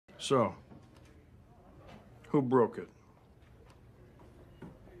So, who broke it?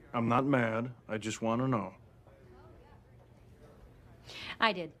 I'm not mad. I just want to know.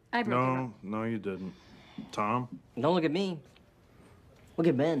 I did. I broke it. No, you didn't. Tom? Don't look at me. Look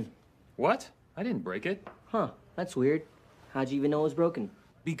at Ben. What? I didn't break it. Huh, that's weird. How'd you even know it was broken?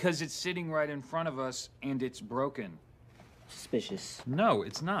 Because it's sitting right in front of us and it's broken. Suspicious. No,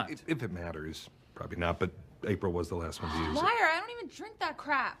 it's not. If it matters. Probably not, but April was the last one to use it. Liar, I don't even drink that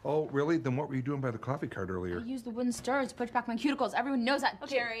crap. Oh, really? Then what were you doing by the coffee cart earlier? I used the wooden stirrer to push back my cuticles. Everyone knows that,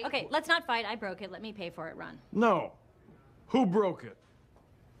 Jerry. Okay, let's not fight. I broke it. Let me pay for it, Ron. No. Who broke it?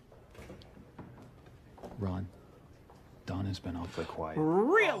 Ron, Don has been awfully quiet.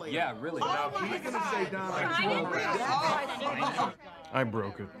 Really? Yeah, really. I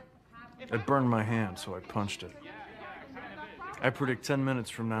broke it. It burned my hand, so I punched it. I predict 10 minutes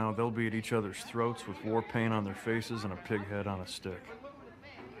from now, they'll be at each other's throats with war paint on their faces and a pig head on a stick.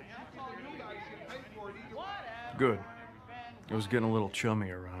 Good. It was getting a little chummy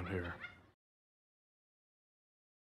around here.